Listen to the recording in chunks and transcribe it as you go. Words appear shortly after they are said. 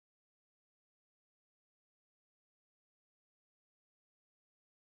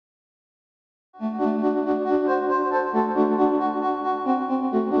Mi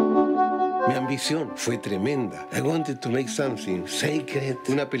ambición fue tremenda. I wanted to make something sacred,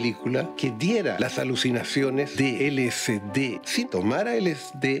 una película que diera las alucinaciones de LSD, sin tomar a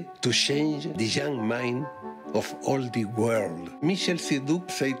LSD to change the young mind of all the world. Michel Siduk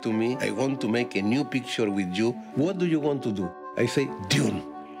said to me, I want to make a new picture with you. What do you want to do? I say, Dune.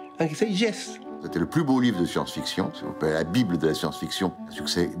 And he said, yes. C'était le plus beau livre de science-fiction, c'est la Bible de la science-fiction, un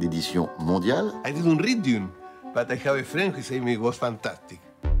succès d'édition mondial. I didn't read Dune, but I have a friend who said it was fantastic.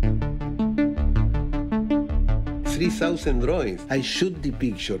 3,000 drawings. I shoot the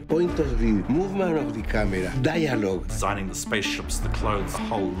picture, point of view, movement of the camera, dialogue. Designing the spaceships, the clothes, the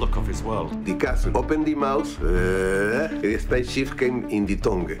whole look of his world. The castle. Open the mouth, the spaceship came in the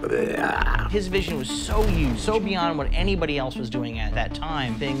tongue. His vision was so huge, so beyond what anybody else was doing at that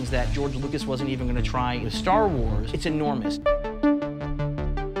time. Things that George Lucas wasn't even going to try with Star Wars. It's enormous.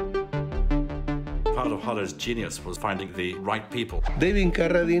 Part of Holler's genius was finding the right people. David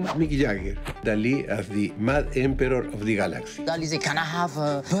Carradine, Mick Jagger. Dali as the mad emperor of the galaxy. Dali said, can I have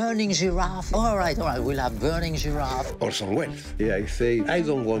a burning giraffe? All right, we'll have burning giraffe. Orson Welles. Yeah, I say, I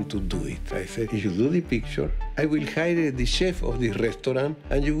don't want to do it. I say, if you do the picture, I will hire the chef of the restaurant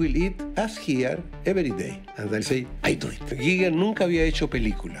and you will eat as here every day. And I say, I do it. Giger nunca había hecho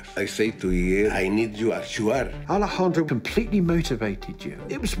películas. I say to Giger, I need you as you are. Alejandro completely motivated you.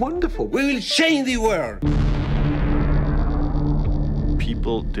 It was wonderful. We will change the world.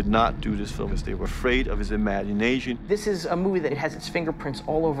 People did not do this film because they were afraid of his imagination. This is a movie that has its fingerprints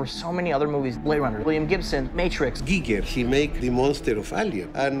all over so many other movies. Blade Runner, William Gibson, Matrix. Giger, he make the monster of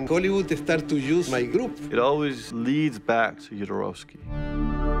Alien. And Hollywood start to use my group. It always leads back to Jodorowsky.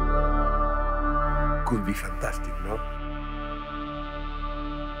 Could be fantastic, no?